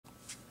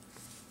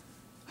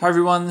Hi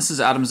everyone, this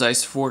is Adam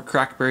Zeiss for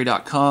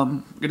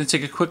CrackBerry.com. We're going to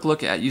take a quick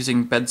look at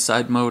using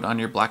bedside mode on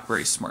your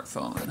BlackBerry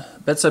smartphone.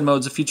 Bedside mode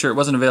is a feature, it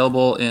wasn't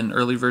available in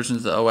early versions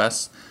of the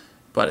OS,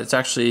 but it's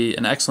actually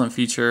an excellent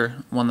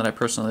feature, one that I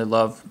personally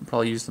love,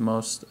 probably use the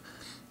most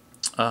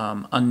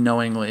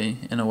unknowingly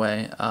in a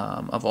way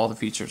of all the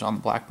features on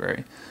the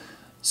BlackBerry.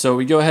 So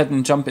we go ahead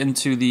and jump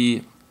into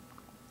the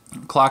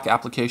clock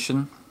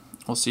application.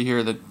 We'll see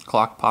here the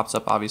clock pops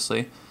up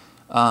obviously.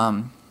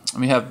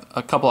 We have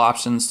a couple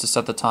options to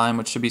set the time,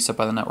 which should be set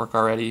by the network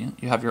already.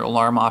 You have your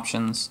alarm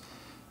options,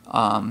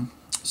 so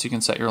you can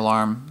set your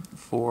alarm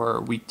for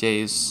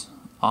weekdays,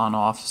 on,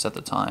 off, set the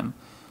time,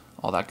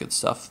 all that good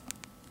stuff.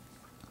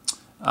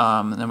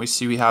 And then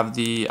we have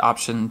the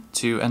option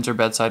to enter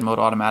bedside mode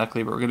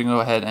automatically, but we're going to go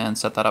ahead and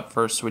set that up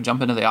first. So we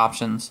jump into the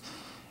options,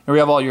 and we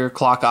have all your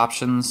clock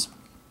options.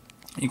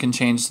 You can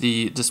change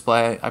the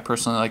display. I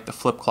personally like the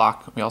flip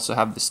clock. We also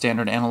have the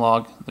standard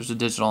analog. There's a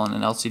digital and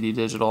an LCD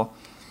digital.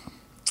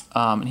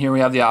 And here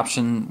we have the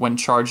option when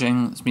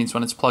charging. This means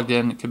when it's plugged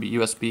in, it could be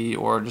USB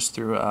or just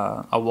through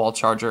a wall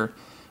charger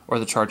or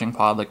the charging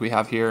pod like we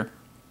have here.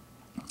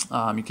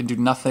 You can do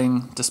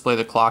nothing, display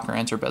the clock, or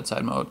enter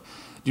bedside mode.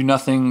 Do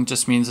nothing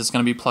just means it's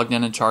going to be plugged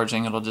in and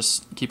charging. It'll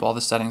just keep all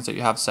the settings that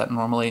you have set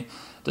normally.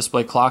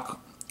 Display clock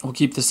will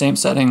keep the same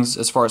settings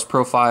as far as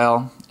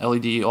profile,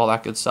 LED, all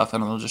that good stuff,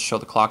 and it'll just show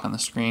the clock on the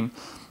screen.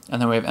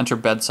 And then we have enter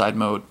bedside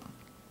mode,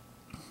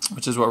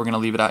 which is what we're going to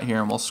leave it at here,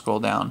 and we'll scroll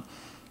down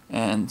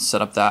and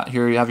set up that.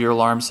 Here you have your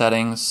alarm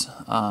settings,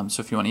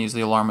 so if you want to use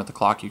the alarm with the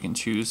clock, you can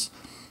choose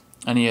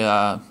any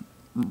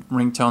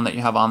ringtone that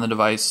you have on the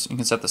device. You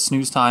can set the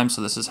snooze time,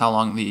 so this is how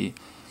long the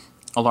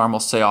alarm will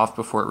stay off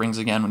before it rings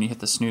again when you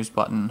hit the snooze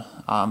button,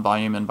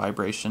 volume and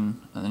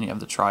vibration, and then you have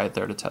to try it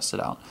there to test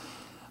it out.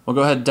 We'll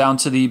go ahead down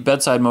to the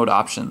bedside mode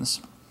options.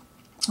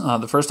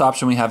 The first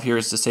option we have here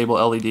is disable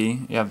LED.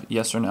 You have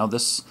yes or no.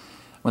 This,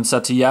 when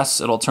set to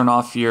yes, it'll turn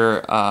off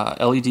your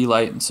LED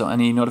light, and so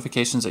any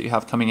notifications that you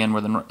have coming in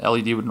where the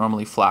LED would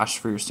normally flash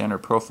for your standard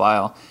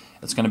profile,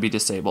 it's going to be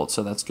disabled.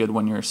 So that's good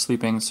when you're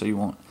sleeping, so you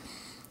won't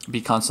be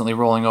constantly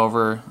rolling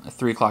over at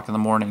 3 o'clock in the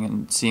morning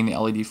and seeing the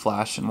LED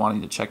flash and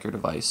wanting to check your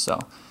device. So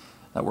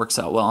that works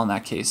out well in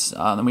that case.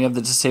 Then we have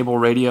the disable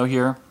radio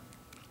here.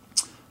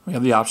 We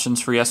have the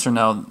options for yes or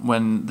no.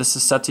 When this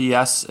is set to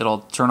yes, it'll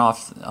turn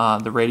off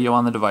the radio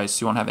on the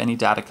device. You won't have any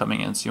data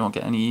coming in, so you won't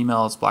get any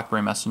emails,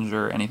 BlackBerry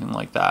Messenger, anything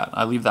like that.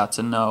 I leave that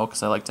to no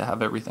because I like to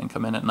have everything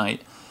come in at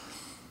night.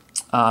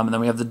 And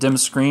then we have the dim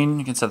screen.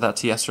 You can set that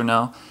to yes or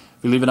no.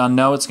 If you leave it on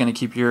no, it's going to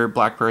keep your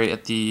BlackBerry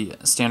at the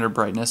standard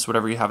brightness,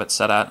 whatever you have it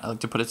set at. I like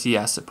to put it to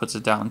yes. It puts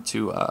it down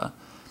to a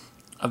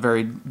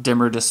very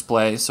dimmer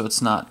display, so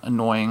it's not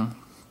annoying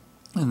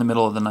in the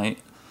middle of the night.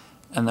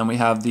 And then we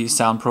have the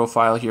sound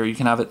profile here. You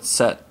can have it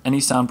set any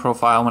sound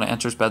profile when it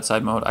enters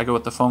bedside mode. I go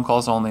with the phone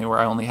calls only, where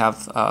I only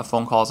have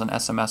phone calls and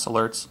SMS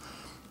alerts.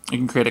 You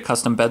can create a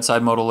custom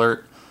bedside mode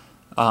alert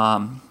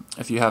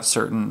if you have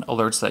certain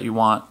alerts that you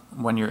want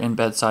when you're in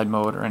bedside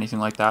mode or anything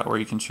like that, or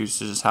you can choose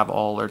to just have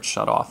all alerts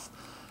shut off.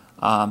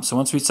 So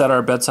once we set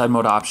our bedside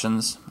mode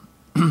options,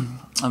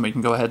 and we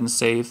can go ahead and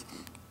save.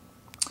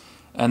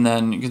 And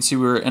then you can see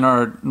we're in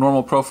our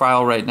normal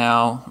profile right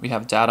now. We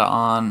have data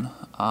on,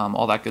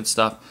 all that good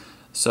stuff.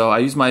 So I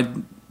use my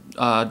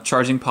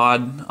charging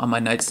pod on my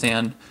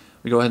nightstand.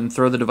 We go ahead and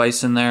throw the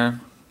device in there.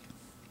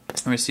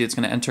 And we see it's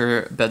going to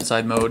enter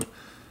bedside mode.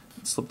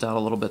 It slipped out a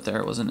little bit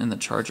there. It wasn't in the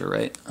charger,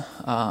 right?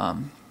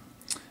 And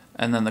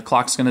then the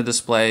clock's going to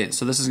display.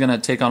 So this is going to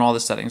take on all the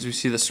settings. We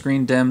see the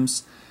screen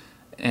dims,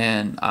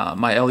 and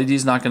my LED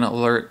is not going to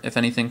alert if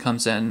anything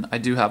comes in. I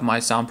do have my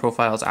sound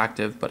profiles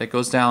active, but it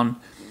goes down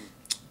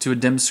to a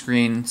dim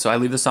screen. So I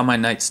leave this on my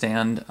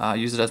nightstand,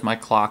 use it as my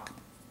clock.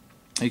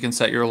 You can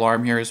set your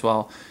alarm here as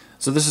well.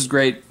 So this is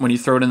great. When you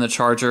throw it in the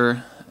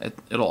charger,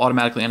 it'll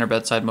automatically enter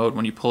bedside mode.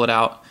 When you pull it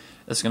out,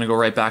 it's going to go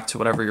right back to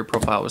whatever your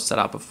profile was set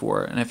out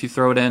before. And if you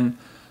throw it in,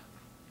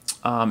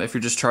 if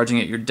you're just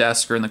charging at your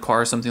desk or in the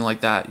car or something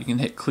like that, you can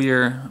hit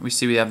clear. We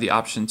see we have the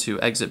option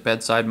to exit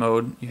bedside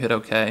mode. You hit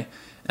OK,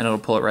 and it'll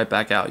pull it right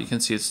back out. You can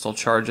see it's still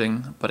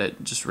charging, but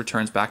it just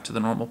returns back to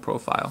the normal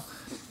profile.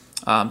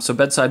 So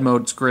bedside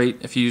mode is great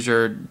if you use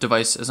your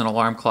device as an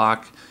alarm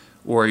clock,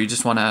 or you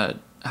just want to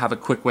have a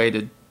quick way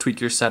to tweak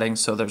your settings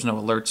so there's no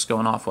alerts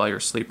going off while you're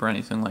asleep or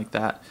anything like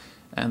that.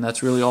 And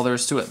that's really all there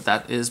is to it.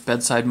 That is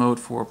bedside mode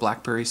for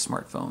BlackBerry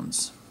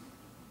smartphones.